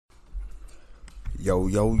Yo,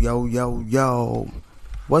 yo, yo, yo, yo.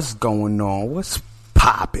 What's going on? What's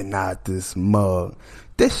popping out this mug?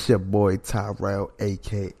 This your boy Tyrell,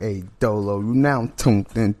 a.k.a. Dolo. You now tuned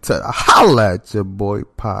into the Holla at Your Boy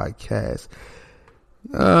podcast.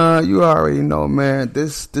 You already know, man.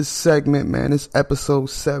 This segment, man, this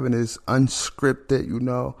episode 7 is unscripted, you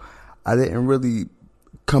know. I didn't really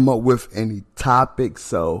come up with any topics,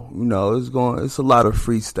 so, you know, it's a lot of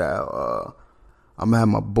freestyle. I'm gonna have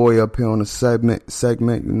my boy up here on the segment,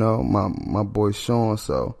 you know, my boy Sean,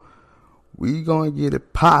 so we gonna get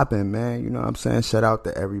it popping, man. You know what I'm saying? Shout out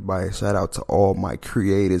to everybody. Shout out to all my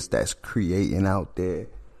creators that's creating out there.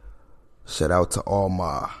 Shout out to all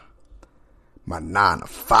my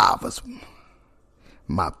 9-to-5ers,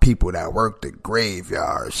 my people that work the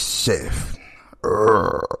graveyard shift.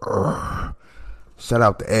 Shout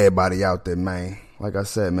out to everybody out there, man. Like I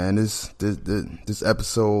said, man, this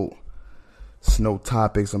episode, it's no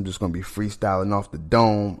topics. I'm just gonna be freestyling off the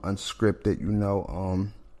dome, unscripted, you know.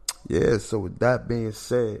 Yeah. So with that being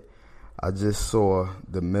said, I just saw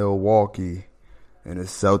the Milwaukee and the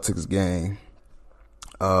Celtics game.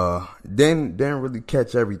 Didn't really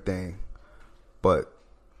catch everything, but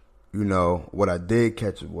you know what I did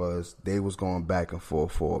catch was they was going back and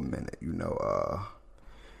forth for a minute. You know,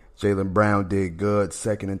 Jaylen Brown did good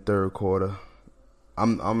second and third quarter.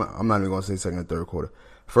 I'm not even gonna say second and third quarter.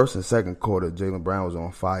 First and second quarter, Jaylen Brown was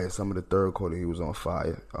on fire. Some of the third quarter, he was on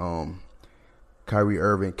fire. Kyrie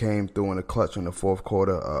Irving came through in the clutch in the fourth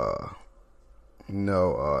quarter.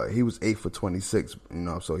 He was 8 for 26. You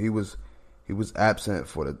know, so he was absent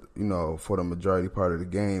for the majority part of the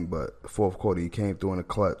game. But the fourth quarter, he came through in the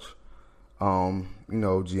clutch.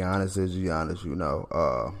 Giannis is Giannis. You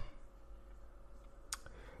know,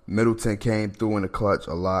 Middleton came through in the clutch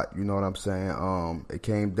a lot. You know what I'm saying? It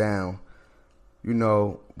came down. You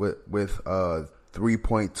know, with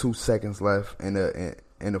 3.2 seconds left in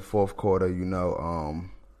the fourth quarter, you know,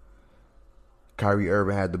 Kyrie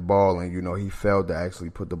Irving had the ball, and you know he failed to actually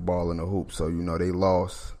put the ball in the hoop. So you know they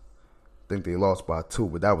lost. I think they lost by 2,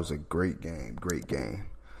 but that was a great game.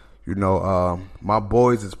 You know, my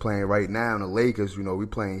boys is playing right now in the Lakers. You know, we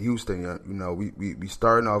playing Houston. You know, we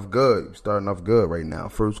starting off good. We starting off good right now.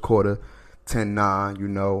 First quarter, 10-9. You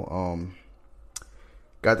know,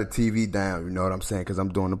 got the TV down, you know what I'm saying, because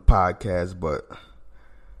I'm doing the podcast. But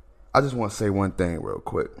I just want to say one thing real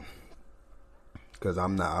quick, because I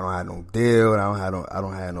don't have no deal, I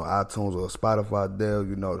don't have no iTunes or Spotify deal,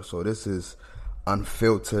 you know. So this is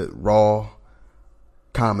unfiltered, raw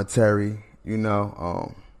commentary, you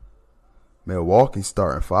know. Milwaukee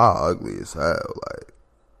starting 5 ugly as hell. Like,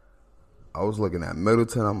 I was looking at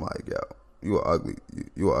Middleton, I'm like, yo, you an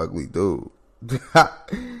ugly dude.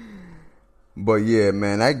 But yeah,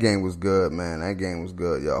 man, that game was good,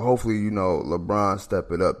 yo. Hopefully, you know, LeBron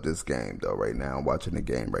step it up this game, though, right now. I'm watching the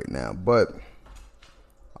game right now. But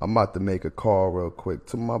I'm about to make a call real quick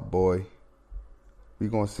to my boy. We're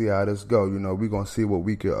going to see how this go. You know, we're going to see what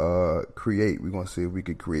we could create. We're going to see if we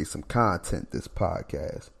could create some content this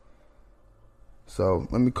podcast. So,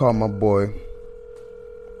 let me call my boy.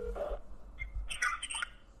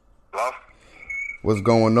 Hello? What's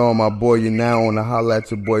going on, my boy? You're now on the Holla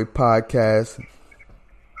at Your Boy podcast.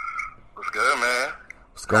 What's good, man?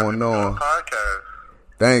 What's going on? Podcast.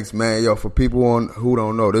 Thanks, man. Yo, for people who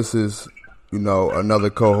don't know, this is, you know,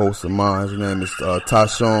 another co-host of mine. His name is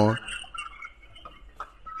Tashawn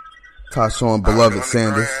Beloved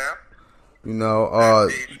Sanders. You know,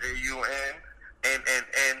 SHAUNNNNN.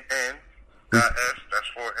 S, that's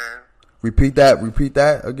 4 N. Repeat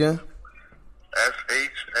that again.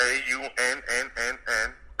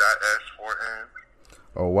 SHAUNNNN.S4N.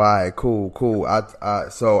 Oh, why? Cool.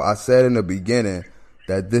 So I said in the beginning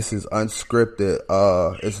that this is unscripted.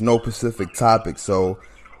 It's no specific topic. So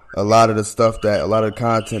a lot of the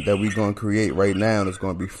content that we're gonna create right now is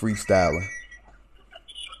gonna be freestyling.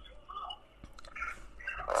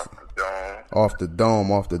 Off the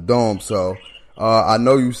dome. So I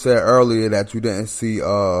know you said earlier that you didn't see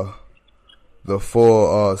the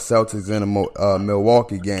full Celtics in the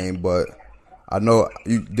Milwaukee game, but I know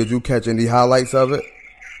did you catch any highlights of it?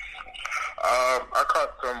 I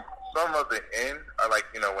caught some of the end. I like,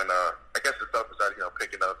 you know, when I guess the Celtics started, you know,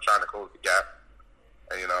 picking up, trying to close the gap,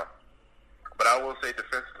 and you know. But I will say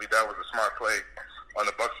defensively, that was a smart play on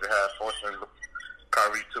the Bucks' behalf, forcing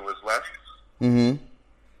Kyrie to his left. Mm-hmm.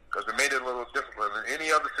 Because it made it a little difficult. In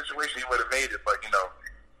any other situation, he would have made it, but you know,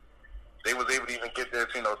 they was able to even get there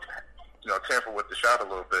to, you know, tamper with the shot a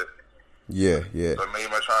little bit. Yeah. So it made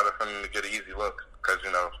it much harder for him to get an easy look, because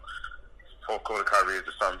you know, fourth quarter Kyrie is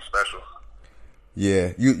just something special.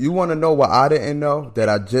 Yeah, you want to know what I didn't know that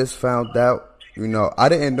I just found out? You know, I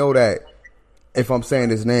didn't know that if I'm saying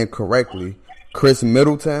his name correctly, Chris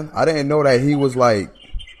Middleton. I didn't know that he was like.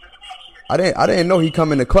 I didn't know he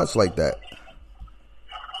come in the clutch like that.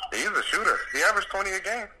 He's a shooter. He averaged 20 a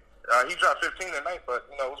game. He dropped 15 tonight, but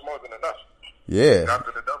it was more than enough. Yeah. Got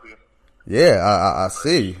to the W. Yeah, I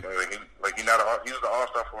see. He's the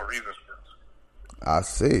all-star for a reason. I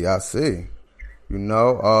see. How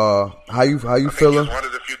you feeling? He's one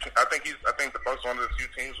of the few. I think the Bucks one of the few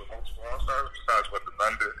teams with multiple all-stars besides the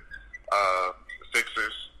Thunder, the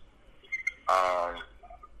Sixers.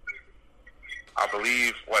 I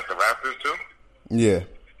believe the Raptors too. Yeah.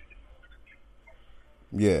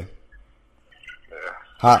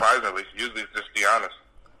 Surprisingly, usually it's just Giannis.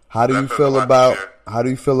 How do you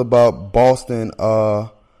feel about Boston?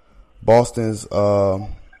 Boston's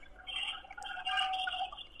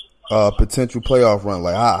potential playoff run.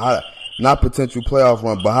 Like how not potential playoff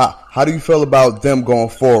run, but how do you feel about them going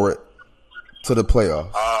forward to the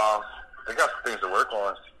playoffs? They got some things to work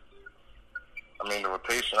on. I mean, the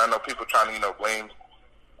rotation. I know people trying to blame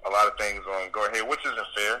a lot of things on Gordon Hayward, which isn't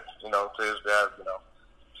fair. To his dad,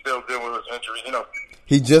 still dealing with his injury.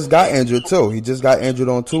 He just got injured too. He just got injured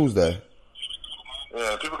on Tuesday.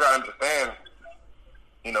 Yeah, people got to understand.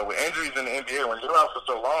 With injuries in the NBA, when you're out for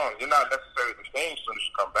so long, you're not necessarily the same as soon as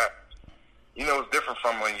you come back. It's different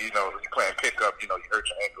from when you're playing pickup. You hurt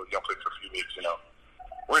your ankle, you don't play for a few weeks.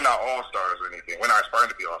 We're not all stars or anything. We're not aspiring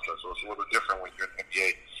to be all stars, so it's a little different when you're in the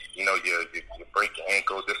NBA. You break your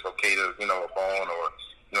ankle, dislocate a bone, or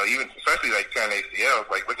even especially like tearing ACLs.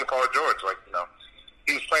 Like look at Paul George.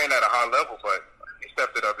 He was playing at a high level, but he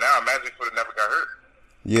stepped it up now. Imagine if he would have never got hurt.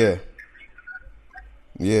 Yeah.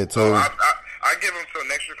 Yeah, totally. So I give him till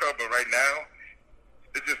next year, but right now,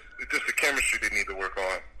 it's just the chemistry they need to work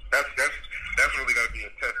on. That's really going to be a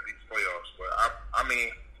test of these playoffs. But I mean,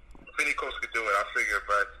 if any coach could do it, I figure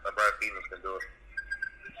Brad Stevens can do it.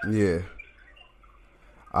 Yeah,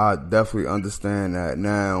 I definitely understand that.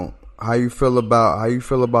 Now, how you feel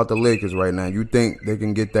about the Lakers right now? You think they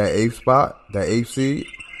can get that 8th spot, that 8th seed?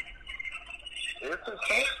 It's a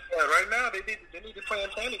chance. Right now, they need to play in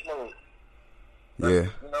panic mode. Yeah.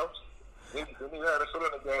 They need to have a foot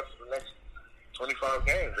on the gas for the next 25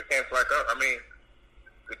 games. They can't slack up. I mean,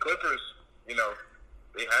 the Clippers, they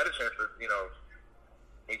had a chance to,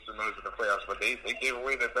 make some noise in the playoffs, but they gave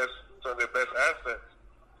away some of their best assets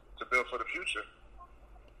to build for the future.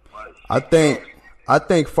 I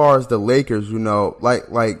think far as the Lakers,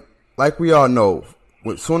 like we all know,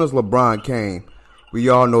 as soon as LeBron came, we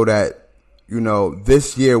all know that,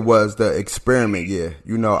 this year was the experiment year.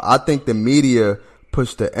 I think the media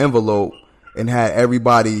pushed the envelope and had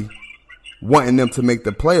everybody wanting them to make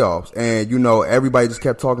the playoffs. And, everybody just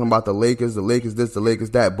kept talking about the Lakers this, the Lakers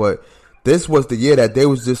that. But this was the year that they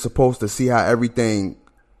was just supposed to see how everything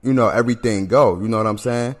go. You know what I'm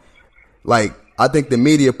saying? Like, I think the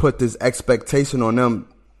media put this expectation on them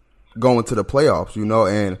going to the playoffs,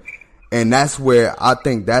 and that's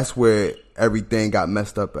where everything got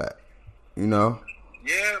messed up at, Yeah,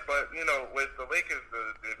 but, with the Lakers,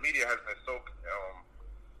 the media has been so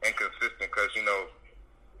inconsistent because, you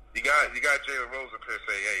got Jalen Rose up here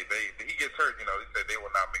say, hey, he gets hurt, he said they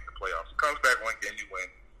will not make the playoffs. Comes back one game, you win.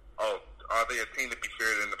 Oh, are they a team to be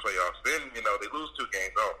feared in the playoffs? Then, they lose 2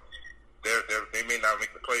 games. Oh, they may not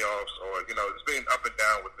make the playoffs, or, it's been up and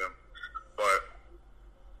down with them. But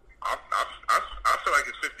I feel like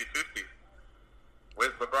it's 50-50.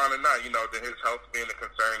 With LeBron or not, then his health being a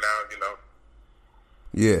concern now,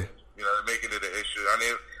 Yeah. Making it an issue. I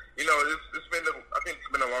mean, I think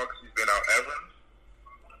it's been the longest he's been out ever.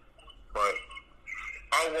 But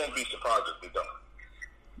I won't be surprised if they don't.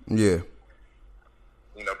 Yeah.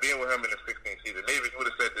 Being with him in the 16th season, maybe if you would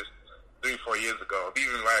have said this 3-4 years ago,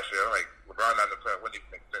 even last year, like LeBron not in the playoffs wouldn't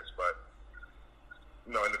even make sense. But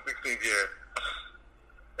in the 16th year,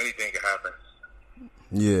 anything can happen.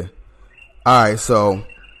 Yeah. All right, so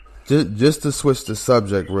just to switch the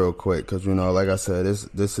subject real quick, because like I said,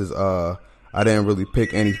 this is I didn't really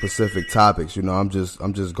pick any specific topics. I'm just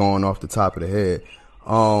going off the top of the head.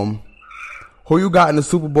 Who you got in the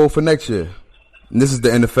Super Bowl for next year? And this is the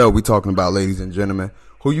NFL we talking about, ladies and gentlemen.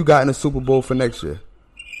 Who you got in the Super Bowl for next year?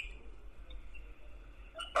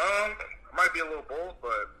 Might be a little bold,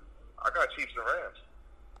 but I got Chiefs and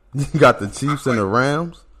Rams. You got the Chiefs and the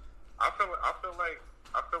Rams? I feel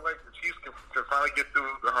like the Chiefs can finally get through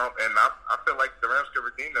the hump, and I feel like the Rams can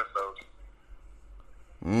redeem themselves.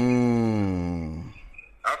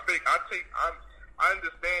 I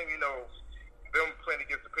understand, them playing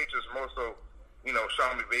against the Patriots more so,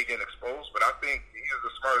 Sean McVay getting exposed, but I think he is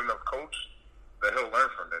a smart enough coach that he'll learn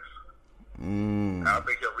from this. And I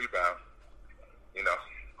think he'll rebound.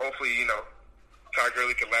 Hopefully, Ty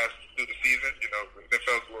Gurley can last through the season. You know, the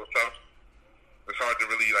NFL's a little tough. It's hard to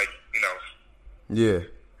really yeah,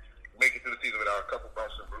 make it through the season without a couple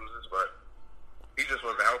bumps and bruises. But he just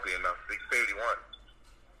wasn't healthy enough. They say what he won,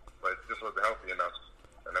 but just wasn't healthy enough,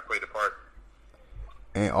 and that played a part.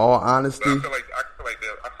 In all honesty, I feel like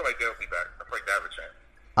they'll be back. I feel like they have a chance.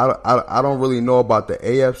 I don't really know about the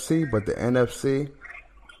AFC, but the NFC,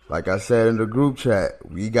 like I said in the group chat,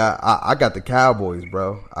 I got the Cowboys,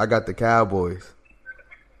 bro. I got the Cowboys.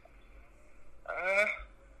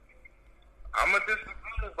 I'm a disagree,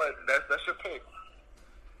 but that's your pick.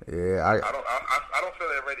 Yeah, I don't feel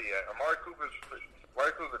they're ready yet. Amari Cooper's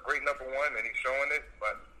a great number one, and he's showing it,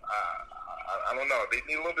 but I don't know. They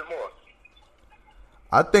need a little bit more.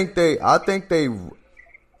 I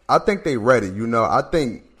think they ready. You know, I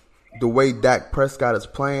think the way Dak Prescott is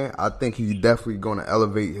playing, I think he's definitely going to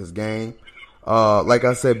elevate his game. Like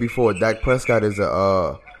I said before, Dak Prescott is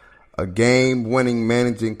a game-winning,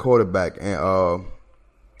 managing quarterback, and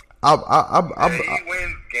he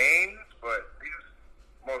wins games, but he's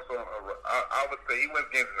most of. I would say he wins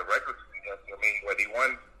games in the regular season. I mean,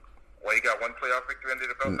 he got one playoff victory under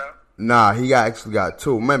the belt now. Nah, he actually got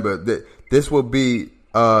two. Remember that this will be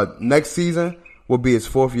next season will be his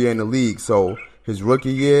fourth year in the league. So his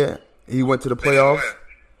rookie year, he went to the playoffs.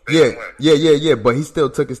 Yeah. But he still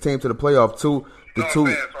took his team to the playoff too. As far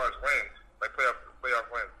as wins, like playoff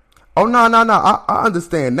wins. Oh no! I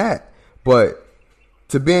understand that, but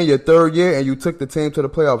to be in your third year and you took the team to the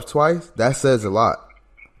playoffs twice, that says a lot.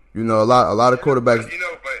 You know, a lot of quarterbacks. But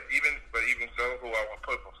even so, who I would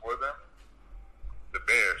put before them, the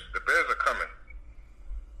Bears. The Bears are coming.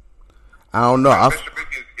 I don't know. Mitch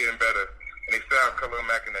Trubisky is getting better, and they still have Khalil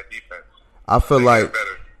Mack in that defense. I feel like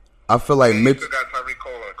and Mitch. You still got Tyreek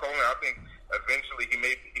Coleman. I think eventually he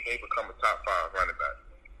may become a top 5 running back.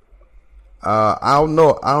 I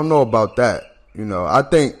don't know about that. You know, I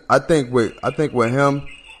think with him,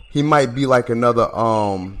 he might be like another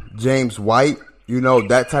James White. You know,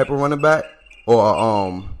 that type of running back,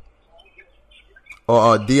 or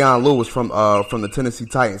Deion Lewis from the Tennessee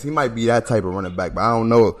Titans. He might be that type of running back, but I don't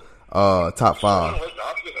know. Top 5. He was a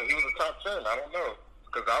top 10. I don't know,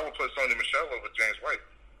 because I would put Sony Michel over James White.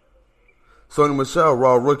 Sony Michel,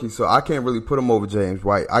 raw rookie, so I can't really put him over James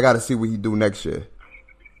White. I got to see what he do next year.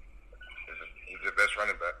 He's the best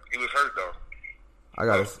running back. He was hurt though. I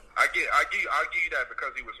give you that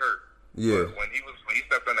because he was hurt. Yeah. But when he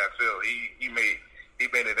stepped on that field, he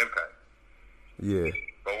made an impact. Yeah.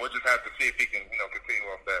 But we'll just have to see if he can,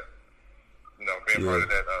 continue off that, being part of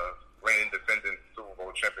that reigning defending Super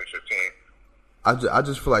Bowl championship team. I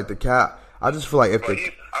just feel like I feel like Tyreek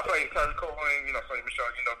Coleman, Sonny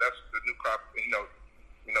Michel, that's the new crop.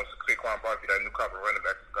 Saquon Barkley, that new crop of running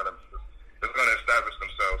backs is gonna establish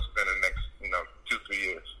themselves in the next 2-3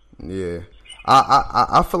 years. Yeah.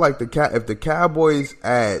 I feel like if the Cowboys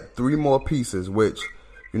add 3 more pieces, which,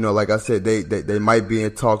 like I said, they might be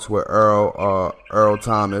in talks with Earl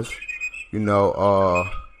Thomas. They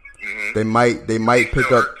might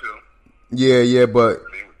pick up. Yeah, but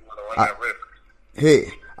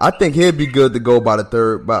I think he'd be good to go by the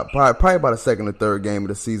third, probably by the second or third game of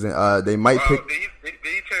the season. They might pick. Did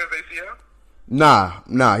he tear his ACL?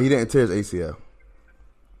 Nah, he didn't tear his ACL.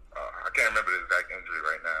 I can't remember the exact injury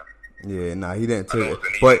right now. Yeah, nah, he didn't tear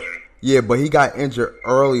it. But he got injured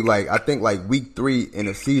early, I think week 3 in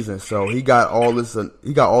the season. So he got all this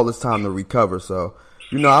time to recover. So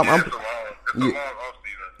it's a long off season.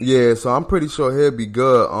 Yeah, so I'm pretty sure he'll be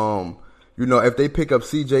good. If they pick up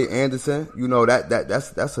C.J. Anderson,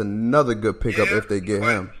 that's another good pickup if they get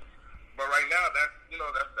him. But right now,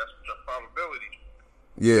 that's a probability.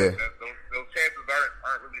 Yeah. Those chances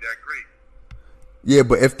aren't really that great. Yeah,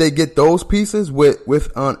 but if they get those pieces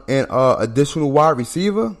with an additional wide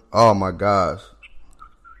receiver, oh my gosh,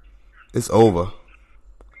 it's over.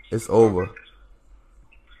 It's over.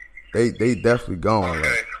 They definitely going.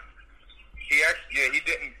 Okay. He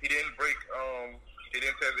didn't break. He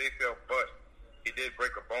didn't tear his ACL, but he did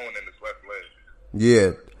break a bone in his left leg.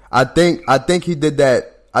 Yeah, I think he did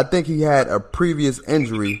that. I think he had a previous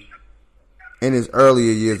injury in his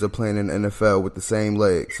earlier years of playing in the NFL with the same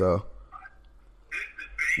leg. So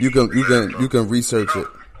you can research it.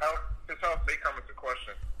 His health may come into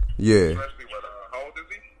question. Yeah. Especially with how old is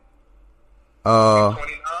he? 29.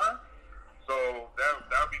 So that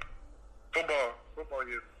would be football. Football is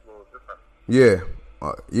a little different.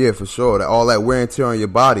 Yeah, for sure. All that wear and tear on your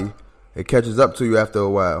body, it catches up to you after a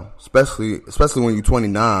while. Especially when you're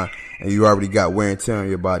 29 and you already got wear and tear on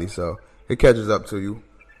your body. So it catches up to you.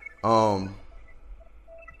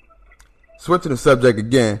 Switching the subject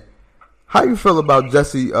again. How you feel about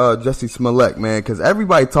Jesse Smollett, man? Because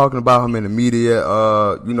everybody talking about him in the media.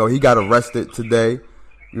 You know, he got arrested today.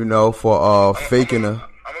 You know, for faking a. I'm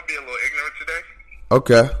gonna be a little ignorant today.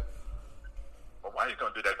 Okay. But why are you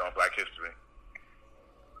gonna do that on Black History?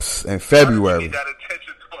 In February. Why would you need that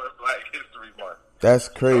attention towards Black History Month? That's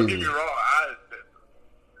crazy. Don't get me wrong.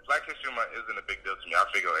 Black History Month isn't a big deal to me. I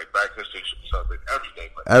figure like Black History should be celebrated every day,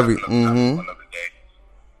 but another day.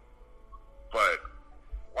 But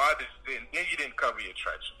why then you didn't cover your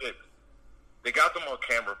tracks? They got them on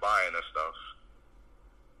camera buying and stuff.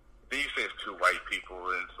 Then you say it's two white people,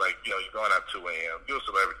 and it's like, you know, you're going out 2 a.m. You're a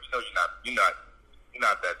celebrity. You know, you're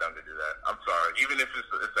not that dumb to do that. I'm sorry. Even if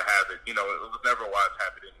it's a habit, you know, it was never a wise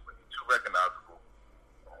habit anyway. You're too recognizable.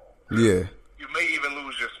 Yeah. You may even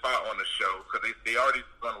lose your spot on the show because they already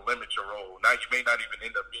going to limit your role. Now you may not even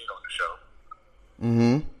end up being on the show.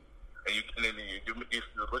 Mm-hmm. And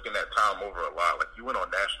you're looking at time over a lot. Like, you went on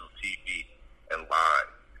national TV and lied.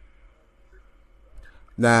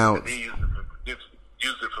 Now. And then use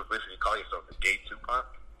it for publicity. Call yourself the gay Tupac.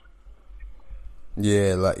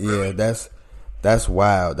 Yeah, that's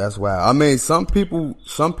wild. That's wild. I mean, some people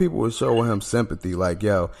will show him sympathy. Like,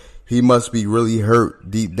 yo, he must be really hurt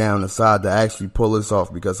deep down inside to actually pull this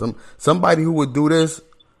off. Because somebody who would do this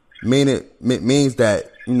means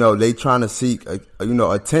that, you know, they trying to seek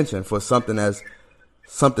attention for something that's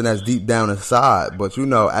deep down inside. But, you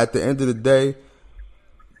know, at the end of the day,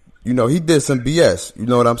 you know, he did some BS. You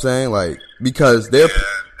know what I'm saying? Like, because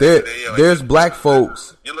there's black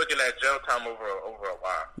folks. You're looking at jail time over a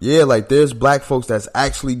while. Yeah, like there's black folks that's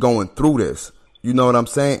actually going through this. You know what I'm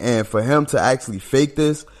saying? And for him to actually fake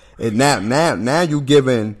this, and now you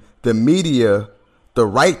giving the media the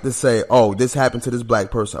right to say, oh, this happened to this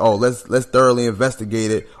black person. Oh, let's thoroughly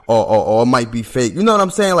investigate it, or it might be fake. You know what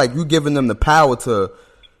I'm saying? Like, you giving them the power to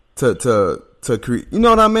create. You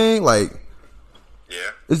know what I mean? Like.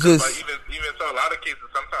 Yeah, it's just like even so, a lot of cases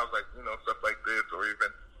sometimes, like, you know, stuff like this, or even,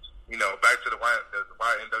 you know, back to the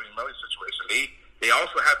YNW Melly situation, they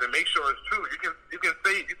also have to make sure it's true. You can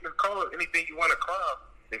call it anything you want to call.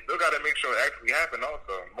 They still got to make sure it actually happened.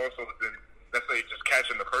 Also, more so than necessarily just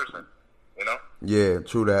catching the person. You know? Yeah,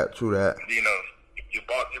 true that. You know, you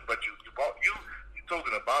told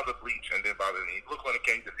them to bother bleach and then bother. And you look on the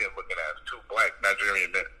camera, you just see him looking at two black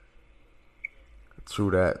Nigerian men. True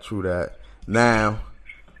that. Now,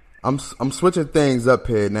 I'm switching things up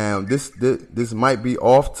here. Now, this might be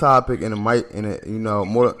off topic, and you know,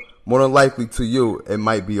 more than likely to you, it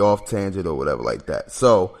might be off tangent or whatever like that.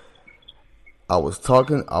 So, I was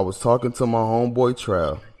talking to my homeboy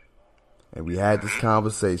Trail, and we had this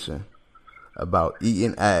conversation about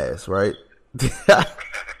eating ass, right? Right. That's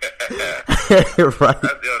been a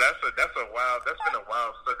wild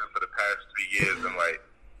subject for the past 3 years, and like.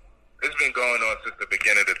 It's been going on since the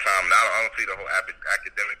beginning of the time. Now, I don't see the whole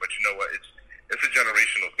academic, but you know what? It's a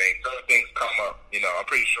generational thing. Certain things come up. You know, I'm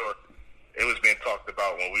pretty sure it was being talked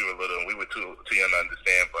about when we were little and we were too young to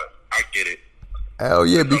understand. But I get it. Hell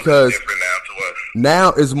yeah, because different now to us.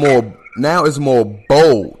 Now it's more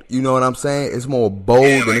bold. You know what I'm saying? It's more bold,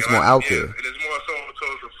 and it's more out there. It is more so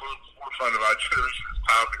towards the forefront of our generation's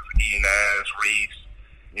topics: eating ass, race.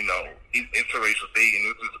 You know, interracial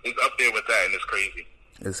dating. It's up there with that, and it's crazy.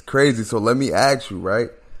 It's crazy. So let me ask you,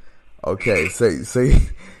 right? Okay, say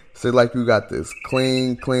like you got this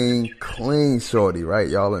clean shorty, right?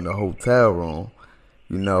 Y'all in the hotel room.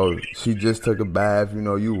 You know, she just took a bath, you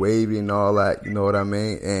know, you wavy and all that, you know what I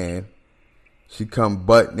mean? And she come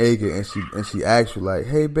butt naked and she asks you like,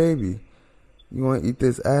 "Hey baby, you wanna eat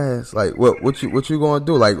this ass?" Like what you gonna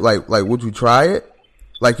do? Like would you try it?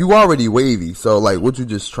 Like, you already wavy, so like would you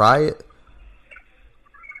just try it?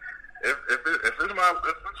 If it's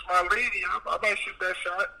my lady, I might shoot that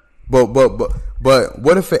shot. But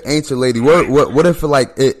what if it ain't your lady? What if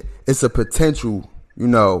it's a potential, you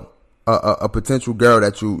know, a potential girl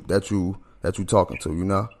that you talking to, you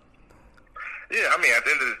know? Yeah, I mean, at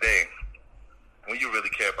the end of the day, when you really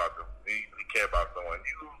care about them, you care about someone.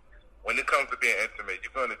 When it comes to being intimate,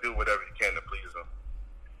 you're going to do whatever you can to please them.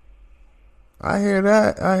 I hear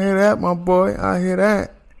that, my boy. I hear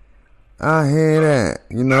that.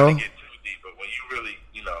 You know. Not to get too deep, but when you really,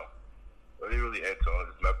 you know, when you really into it,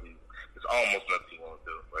 it's almost nothing you want to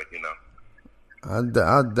do. Like, you know. I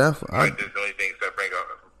definitely. Like, there's the only thing except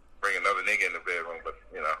bring another nigga in the bedroom, but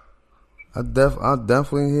you know. I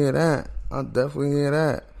definitely hear that.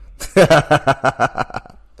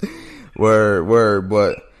 Word,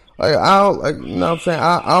 but like you know what I'm saying,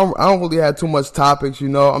 I don't really have too much topics, you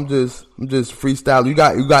know. I'm just freestyle. You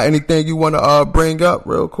got anything you want to bring up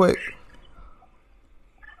real quick?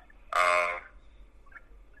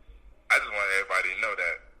 I just want everybody to know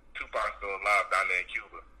that Tupac still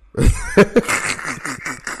I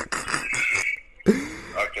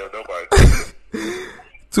killed nobody.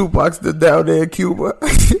 Tupac's still down there in Cuba.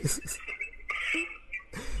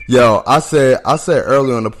 Yo, I said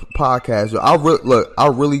earlier on the podcast, yo, I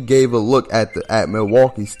really gave a look at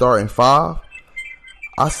Milwaukee starting five.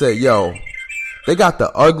 I said, yo, they got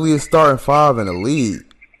the ugliest starting five in the league.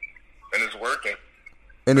 And it's working.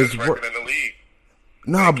 And Best it's record in the league.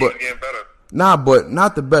 Nah, Keeps getting better. but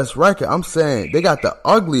not the best record. I'm saying they got the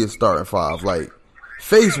ugliest starting five, like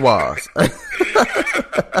face wise. Bledsoe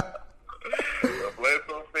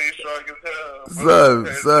face strong as hell.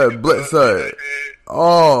 Son.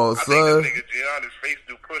 Oh, I think son. this nigga Giannis face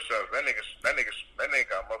do push-ups. That nigga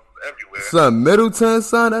got muscles everywhere. Son, Middleton,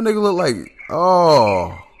 son, that nigga look like,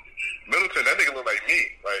 oh. Middleton, that nigga look like me.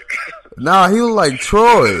 Like, Nah, he look like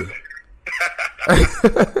Troy.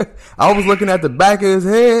 I was looking at the back of his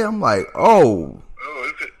head. I'm like, oh.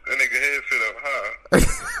 oh, that nigga head sit up high.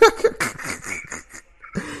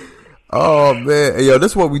 Oh man, hey, yo,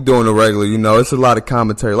 this is what we do on the regular. You know, it's a lot of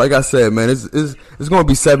commentary. Like I said, man, it's going to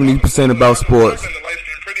be 70% about sports. The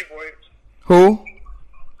light-skinned pretty boy. Who?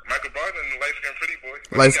 Michael Barton, the light-skinned pretty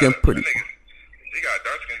boy. Light-skinned pretty. He got a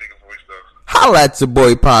dark-skinned nigga voice though. Holla at your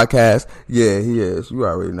boy podcast. Yeah, he is. You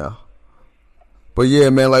already know. But yeah,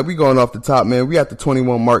 man, like we going off the top, man. We at the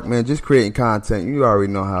 21 mark, man. Just creating content. You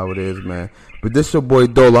already know how it is, man. But this your boy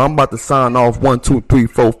Dolo. I'm about to sign off. 1, 2, 3,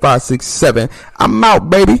 4, 5, 6, 7. I'm out,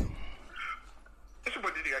 baby.